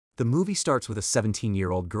The movie starts with a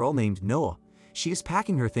 17-year-old girl named Noah. She is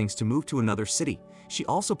packing her things to move to another city. She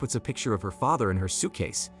also puts a picture of her father in her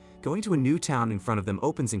suitcase. Going to a new town in front of them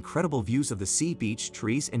opens incredible views of the sea, beach,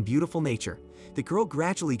 trees, and beautiful nature. The girl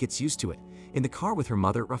gradually gets used to it. In the car with her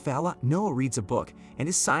mother, Rafaela, Noah reads a book and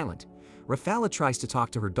is silent. Rafaela tries to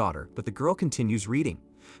talk to her daughter, but the girl continues reading.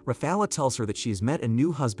 Rafaela tells her that she has met a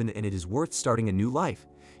new husband and it is worth starting a new life.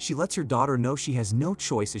 She lets her daughter know she has no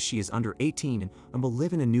choice as she is under 18 and will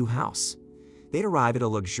live in a new house. They arrive at a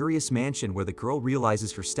luxurious mansion where the girl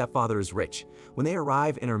realizes her stepfather is rich. When they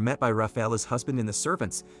arrive and are met by Rafaela's husband and the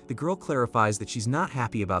servants, the girl clarifies that she's not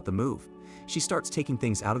happy about the move. She starts taking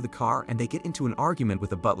things out of the car and they get into an argument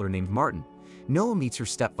with a butler named Martin. Noah meets her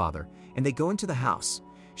stepfather and they go into the house.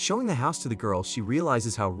 Showing the house to the girl, she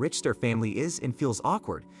realizes how rich their family is and feels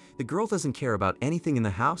awkward. The girl doesn't care about anything in the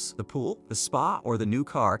house, the pool, the spa, or the new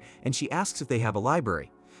car, and she asks if they have a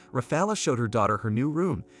library. Rafaela showed her daughter her new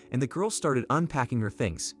room, and the girl started unpacking her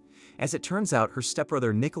things. As it turns out, her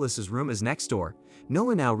stepbrother Nicholas's room is next door.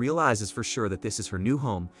 Noah now realizes for sure that this is her new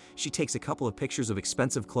home. She takes a couple of pictures of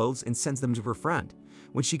expensive clothes and sends them to her friend.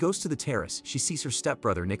 When she goes to the terrace, she sees her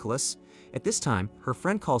stepbrother Nicholas. At this time, her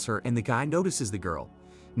friend calls her and the guy notices the girl.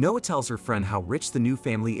 Noah tells her friend how rich the new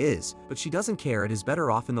family is, but she doesn't care and is better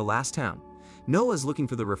off in the last town. Noah is looking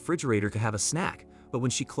for the refrigerator to have a snack, but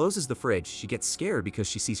when she closes the fridge, she gets scared because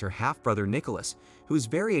she sees her half-brother Nicholas, who is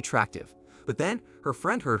very attractive. But then, her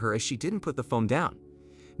friend heard her as she didn't put the phone down.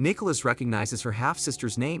 Nicholas recognizes her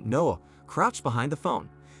half-sister's name, Noah, crouched behind the phone.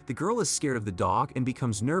 The girl is scared of the dog and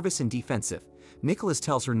becomes nervous and defensive. Nicholas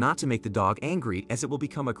tells her not to make the dog angry as it will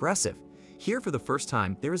become aggressive. Here, for the first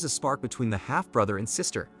time, there is a spark between the half-brother and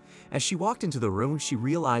sister. As she walked into the room, she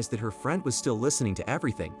realized that her friend was still listening to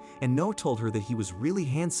everything, and Noah told her that he was really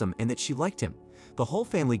handsome and that she liked him. The whole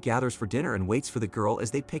family gathers for dinner and waits for the girl as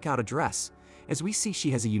they pick out a dress. As we see, she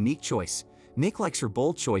has a unique choice. Nick likes her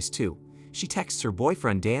bold choice too. She texts her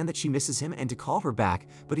boyfriend Dan that she misses him and to call her back,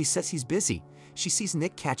 but he says he's busy. She sees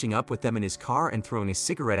Nick catching up with them in his car and throwing a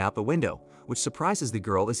cigarette out the window, which surprises the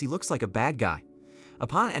girl as he looks like a bad guy.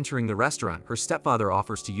 Upon entering the restaurant, her stepfather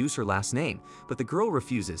offers to use her last name, but the girl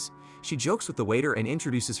refuses. She jokes with the waiter and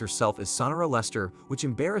introduces herself as Sonora Lester, which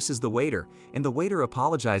embarrasses the waiter, and the waiter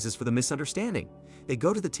apologizes for the misunderstanding. They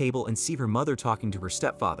go to the table and see her mother talking to her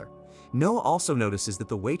stepfather. Noah also notices that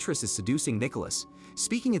the waitress is seducing Nicholas.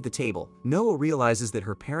 Speaking at the table, Noah realizes that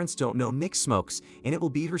her parents don't know Nick smokes, and it will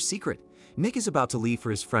be her secret. Nick is about to leave for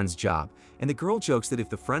his friend's job, and the girl jokes that if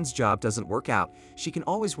the friend's job doesn't work out, she can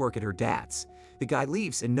always work at her dad's. The guy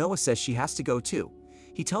leaves and Noah says she has to go too.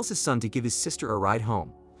 He tells his son to give his sister a ride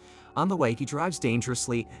home. On the way, he drives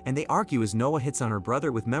dangerously and they argue as Noah hits on her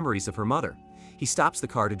brother with memories of her mother. He stops the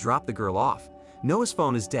car to drop the girl off. Noah's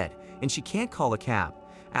phone is dead and she can't call a cab.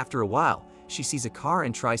 After a while, she sees a car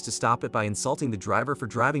and tries to stop it by insulting the driver for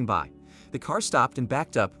driving by. The car stopped and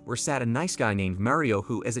backed up where sat a nice guy named Mario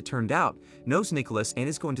who, as it turned out, knows Nicholas and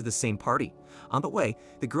is going to the same party. On the way,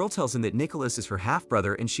 the girl tells him that Nicholas is her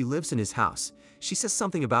half-brother and she lives in his house. She says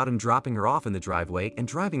something about him dropping her off in the driveway and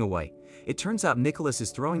driving away. It turns out Nicholas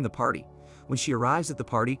is throwing the party. When she arrives at the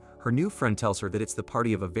party, her new friend tells her that it's the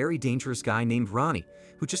party of a very dangerous guy named Ronnie,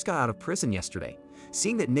 who just got out of prison yesterday.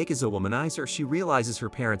 Seeing that Nick is a womanizer, she realizes her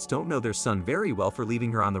parents don't know their son very well for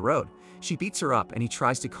leaving her on the road. She beats her up and he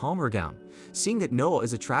tries to calm her down. Seeing that Noah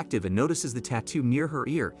is attractive and notices the tattoo near her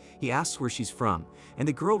ear, he asks where she's from, and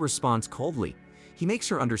the girl responds coldly. He makes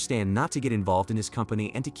her understand not to get involved in his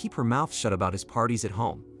company and to keep her mouth shut about his parties at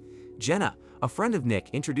home. Jenna, a friend of Nick,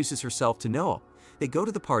 introduces herself to Noah. They go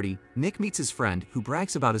to the party. Nick meets his friend, who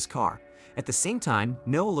brags about his car. At the same time,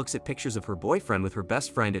 Noah looks at pictures of her boyfriend with her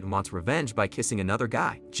best friend and wants revenge by kissing another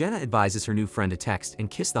guy. Jenna advises her new friend to text and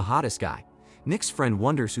kiss the hottest guy. Nick's friend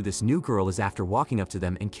wonders who this new girl is after walking up to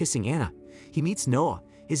them and kissing Anna. He meets Noah.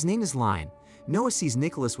 His name is Lion. Noah sees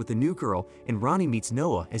Nicholas with the new girl, and Ronnie meets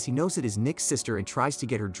Noah as he knows it is Nick's sister and tries to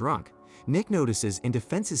get her drunk. Nick notices and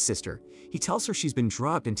defends his sister. He tells her she's been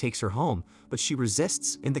drugged and takes her home, but she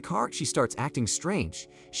resists. In the car, she starts acting strange.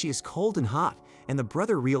 She is cold and hot, and the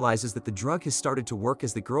brother realizes that the drug has started to work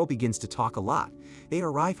as the girl begins to talk a lot. They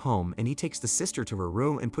arrive home, and he takes the sister to her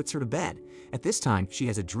room and puts her to bed. At this time, she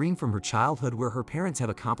has a dream from her childhood where her parents have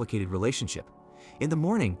a complicated relationship. In the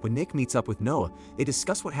morning, when Nick meets up with Noah, they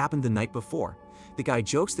discuss what happened the night before. The guy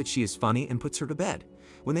jokes that she is funny and puts her to bed.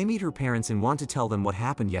 When they meet her parents and want to tell them what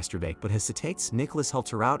happened yesterday but hesitates, Nicholas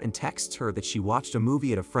helps her out and texts her that she watched a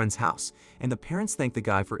movie at a friend's house, and the parents thank the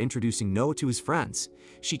guy for introducing Noah to his friends.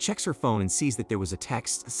 She checks her phone and sees that there was a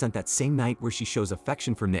text sent that same night where she shows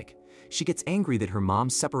affection for Nick. She gets angry that her mom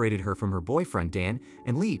separated her from her boyfriend Dan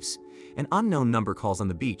and leaves. An unknown number calls on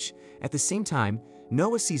the beach. At the same time,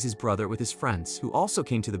 Noah sees his brother with his friends, who also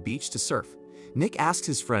came to the beach to surf. Nick asks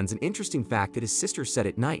his friends an interesting fact that his sister said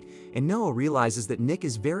at night, and Noah realizes that Nick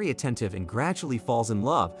is very attentive and gradually falls in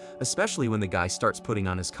love, especially when the guy starts putting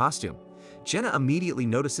on his costume. Jenna immediately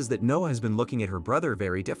notices that Noah has been looking at her brother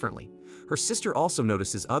very differently. Her sister also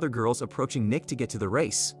notices other girls approaching Nick to get to the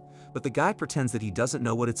race, but the guy pretends that he doesn't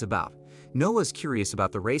know what it's about. Noah is curious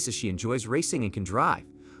about the race as she enjoys racing and can drive.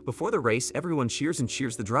 Before the race, everyone cheers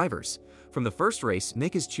the drivers. From the first race,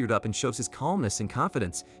 Nick is cheered up and shows his calmness and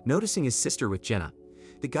confidence, noticing his sister with Jenna.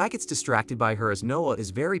 The guy gets distracted by her as Noah is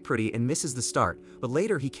very pretty and misses the start, but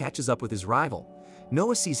later he catches up with his rival.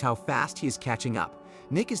 Noah sees how fast he is catching up.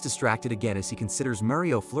 Nick is distracted again as he considers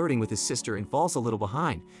Mario flirting with his sister and falls a little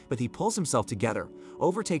behind, but he pulls himself together,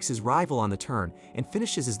 overtakes his rival on the turn, and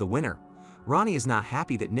finishes as the winner. Ronnie is not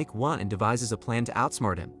happy that Nick won and devises a plan to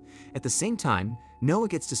outsmart him. At the same time, Noah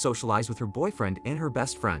gets to socialize with her boyfriend and her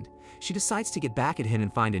best friend. She decides to get back at him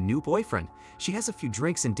and find a new boyfriend. She has a few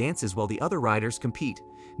drinks and dances while the other riders compete.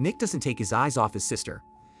 Nick doesn't take his eyes off his sister.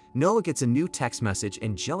 Noah gets a new text message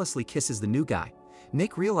and jealously kisses the new guy.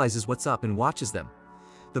 Nick realizes what's up and watches them.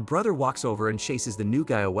 The brother walks over and chases the new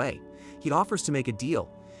guy away. He offers to make a deal.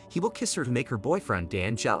 He will kiss her to make her boyfriend,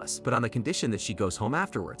 Dan, jealous, but on the condition that she goes home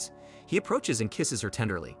afterwards. He approaches and kisses her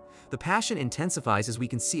tenderly. The passion intensifies as we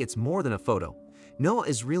can see it's more than a photo. Noah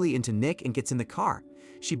is really into Nick and gets in the car.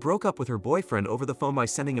 She broke up with her boyfriend over the phone by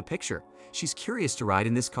sending a picture. She's curious to ride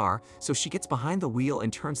in this car, so she gets behind the wheel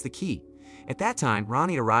and turns the key. At that time,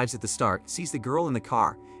 Ronnie arrives at the start, sees the girl in the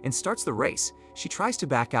car, and starts the race. She tries to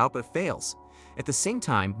back out but fails. At the same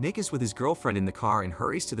time, Nick is with his girlfriend in the car and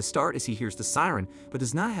hurries to the start as he hears the siren, but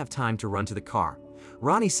does not have time to run to the car.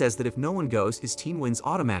 Ronnie says that if no one goes, his team wins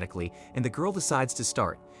automatically, and the girl decides to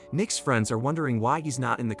start. Nick's friends are wondering why he's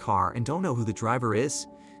not in the car and don't know who the driver is.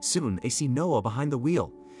 Soon, they see Noah behind the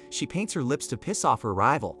wheel. She paints her lips to piss off her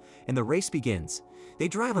rival, and the race begins. They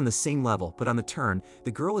drive on the same level, but on the turn,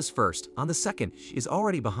 the girl is first. On the second, she is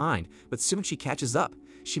already behind, but soon she catches up.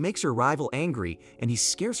 She makes her rival angry, and he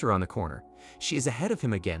scares her on the corner. She is ahead of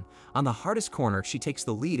him again. On the hardest corner, she takes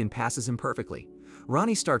the lead and passes him perfectly.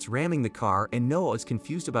 Ronnie starts ramming the car, and Noah is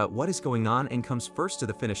confused about what is going on and comes first to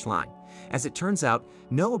the finish line. As it turns out,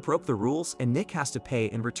 Noah broke the rules and Nick has to pay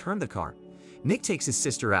and return the car. Nick takes his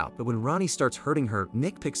sister out, but when Ronnie starts hurting her,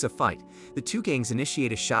 Nick picks a fight. The two gangs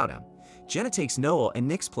initiate a showdown. Jenna takes Noah and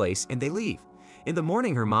Nick's place and they leave. In the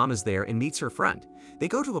morning, her mom is there and meets her friend. They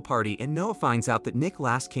go to a party and Noah finds out that Nick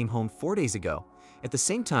last came home 4 days ago. At the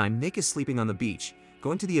same time, Nick is sleeping on the beach.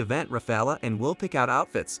 Going to the event, Rafaela and Will pick out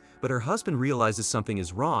outfits, but her husband realizes something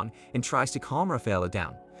is wrong and tries to calm Rafaela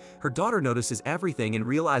down. Her daughter notices everything and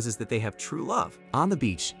realizes that they have true love. On the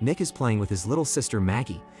beach, Nick is playing with his little sister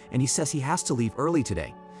Maggie, and he says he has to leave early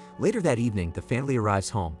today. Later that evening, the family arrives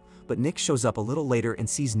home, but Nick shows up a little later and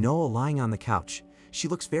sees Noah lying on the couch. She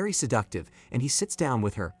looks very seductive, and he sits down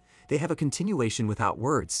with her. They have a continuation without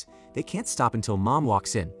words. They can't stop until Mom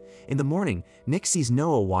walks in. In the morning, Nick sees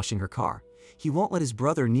Noah washing her car. He won't let his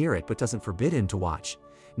brother near it but doesn't forbid him to watch.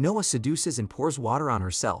 Noah seduces and pours water on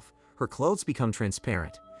herself. Her clothes become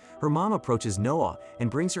transparent. Her mom approaches Noah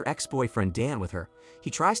and brings her ex-boyfriend Dan with her.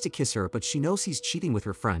 He tries to kiss her, but she knows he's cheating with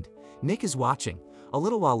her friend. Nick is watching. A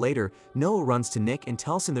little while later, Noah runs to Nick and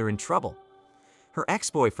tells him they're in trouble. Her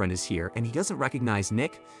ex-boyfriend is here and he doesn't recognize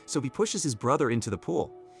Nick, so he pushes his brother into the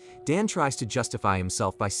pool. Dan tries to justify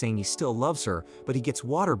himself by saying he still loves her, but he gets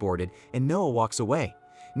waterboarded and Noah walks away.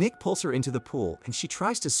 Nick pulls her into the pool and she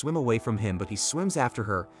tries to swim away from him, but he swims after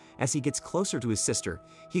her. As he gets closer to his sister,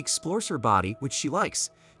 he explores her body, which she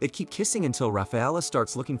likes. They keep kissing until Rafaela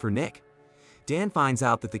starts looking for Nick. Dan finds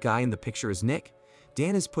out that the guy in the picture is Nick.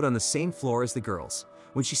 Dan is put on the same floor as the girls.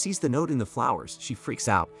 When she sees the note in the flowers, she freaks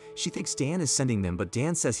out. She thinks Dan is sending them, but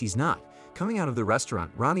Dan says he's not. Coming out of the restaurant,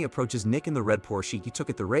 Ronnie approaches Nick in the red Porsche he took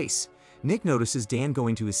at the race. Nick notices Dan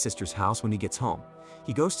going to his sister's house when he gets home.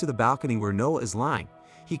 He goes to the balcony where Noah is lying.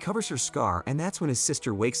 He covers her scar, and that's when his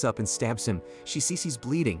sister wakes up and stabs him. She sees he's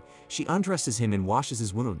bleeding. She undresses him and washes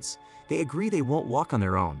his wounds. They agree they won't walk on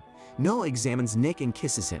their own. Noah examines Nick and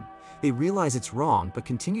kisses him. They realize it's wrong, but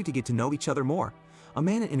continue to get to know each other more. A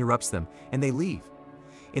man interrupts them, and they leave.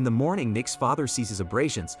 In the morning, Nick's father sees his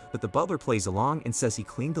abrasions, but the butler plays along and says he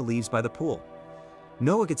cleaned the leaves by the pool.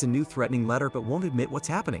 Noah gets a new threatening letter but won't admit what's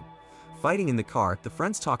happening. Fighting in the car, the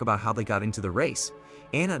friends talk about how they got into the race.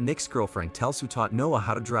 Anna, Nick's girlfriend, tells who taught Noah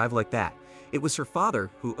how to drive like that. It was her father,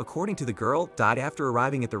 who, according to the girl, died after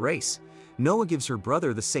arriving at the race. Noah gives her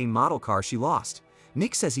brother the same model car she lost.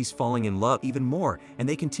 Nick says he's falling in love even more, and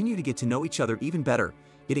they continue to get to know each other even better,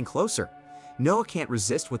 getting closer. Noah can't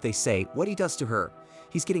resist what they say, what he does to her.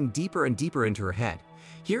 He's getting deeper and deeper into her head.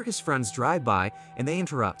 Here his friends drive by and they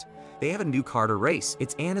interrupt. They have a new car to race.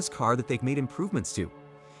 It's Anna's car that they've made improvements to.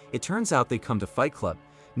 It turns out they come to Fight Club.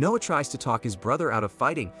 Noah tries to talk his brother out of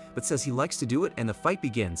fighting, but says he likes to do it, and the fight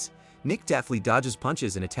begins. Nick deftly dodges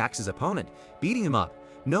punches and attacks his opponent, beating him up.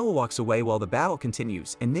 Noah walks away while the battle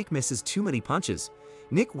continues, and Nick misses too many punches.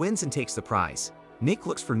 Nick wins and takes the prize. Nick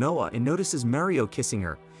looks for Noah and notices Mario kissing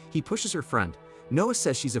her. He pushes her friend. Noah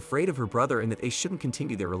says she's afraid of her brother and that they shouldn't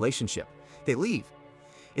continue their relationship. They leave.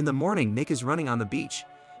 In the morning, Nick is running on the beach.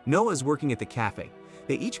 Noah is working at the cafe.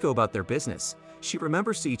 They each go about their business. She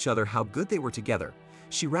remembers to each other how good they were together.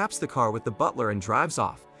 She wraps the car with the butler and drives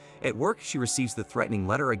off. At work, she receives the threatening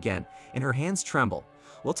letter again, and her hands tremble.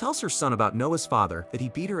 Will tells her son about Noah's father, that he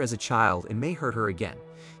beat her as a child and may hurt her again.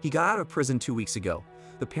 He got out of prison 2 weeks ago.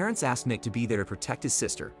 The parents ask Nick to be there to protect his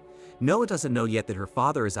sister. Noah doesn't know yet that her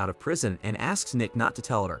father is out of prison and asks Nick not to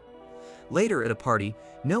tell her. Later at a party,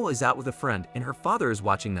 Noah is out with a friend and her father is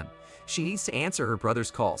watching them. She needs to answer her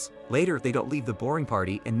brother's calls. Later, they don't leave the boring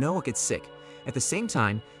party and Noah gets sick. At the same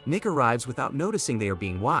time, Nick arrives without noticing they are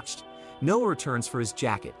being watched. Noah returns for his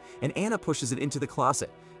jacket, and Anna pushes it into the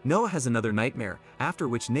closet. Noah has another nightmare, after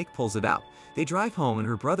which Nick pulls it out. They drive home and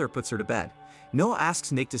her brother puts her to bed. Noah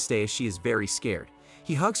asks Nick to stay as she is very scared.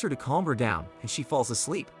 He hugs her to calm her down, and she falls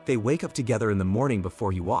asleep. They wake up together in the morning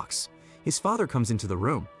before he walks. His father comes into the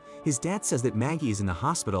room. His dad says that Maggie is in the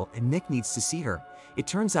hospital and Nick needs to see her. It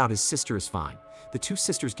turns out his sister is fine. The two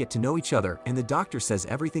sisters get to know each other and the doctor says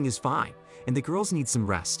everything is fine, and the girls need some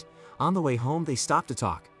rest. On the way home, they stop to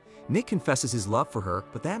talk. Nick confesses his love for her,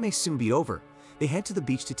 but that may soon be over. They head to the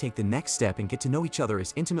beach to take the next step and get to know each other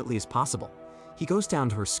as intimately as possible. He goes down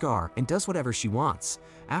to her scar and does whatever she wants.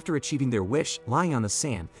 After achieving their wish, lying on the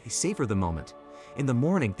sand, they savor the moment. In the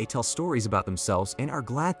morning, they tell stories about themselves and are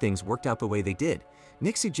glad things worked out the way they did.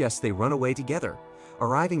 Nick suggests they run away together.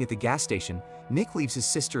 Arriving at the gas station, Nick leaves his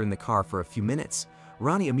sister in the car for a few minutes.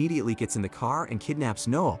 Ronnie immediately gets in the car and kidnaps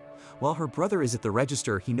Noah. While her brother is at the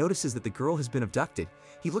register, he notices that the girl has been abducted.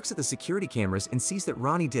 He looks at the security cameras and sees that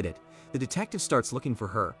Ronnie did it. The detective starts looking for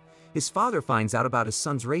her. His father finds out about his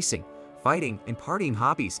son's racing, fighting, and partying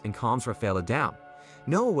hobbies and calms Rafaela down.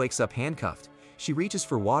 Noah wakes up handcuffed. She reaches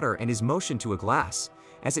for water and is motioned to a glass.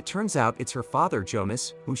 As it turns out, it's her father,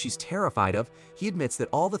 Jonas, whom she's terrified of. He admits that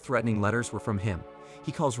all the threatening letters were from him.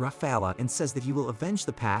 He calls Rafaela and says that he will avenge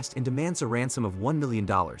the past and demands a ransom of $1 million.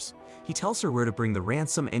 He tells her where to bring the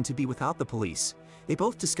ransom and to be without the police. They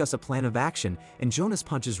both discuss a plan of action, and Jonas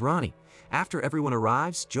punches Ronnie. After everyone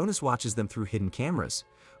arrives, Jonas watches them through hidden cameras.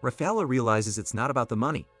 Rafaela realizes it's not about the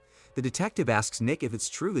money. The detective asks Nick if it's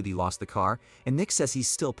true that he lost the car, and Nick says he's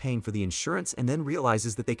still paying for the insurance and then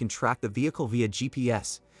realizes that they can track the vehicle via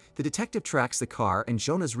GPS. The detective tracks the car and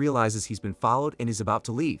Jonas realizes he's been followed and is about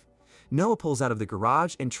to leave. Noah pulls out of the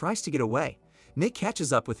garage and tries to get away. Nick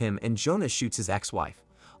catches up with him and Jonas shoots his ex-wife.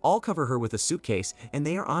 All cover her with a suitcase and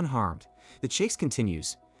they are unharmed. The chase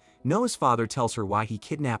continues. Noah's father tells her why he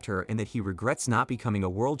kidnapped her and that he regrets not becoming a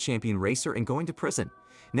world champion racer and going to prison.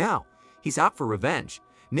 Now, he's out for revenge.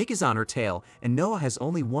 Nick is on her tail, and Noah has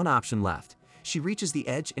only one option left. She reaches the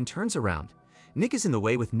edge and turns around. Nick is in the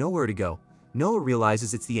way with nowhere to go. Noah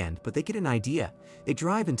realizes it's the end, but they get an idea. They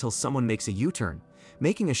drive until someone makes a U-turn.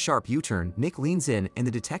 Making a sharp U-turn, Nick leans in and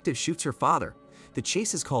the detective shoots her father. The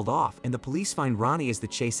chase is called off and the police find Ronnie as the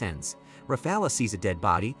chase ends. Rafaela sees a dead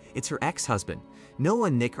body. It's her ex-husband. Noah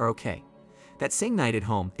and Nick are okay. That same night at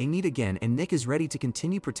home, they meet again and Nick is ready to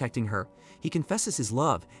continue protecting her. He confesses his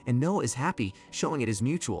love and Noah is happy, showing it is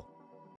mutual.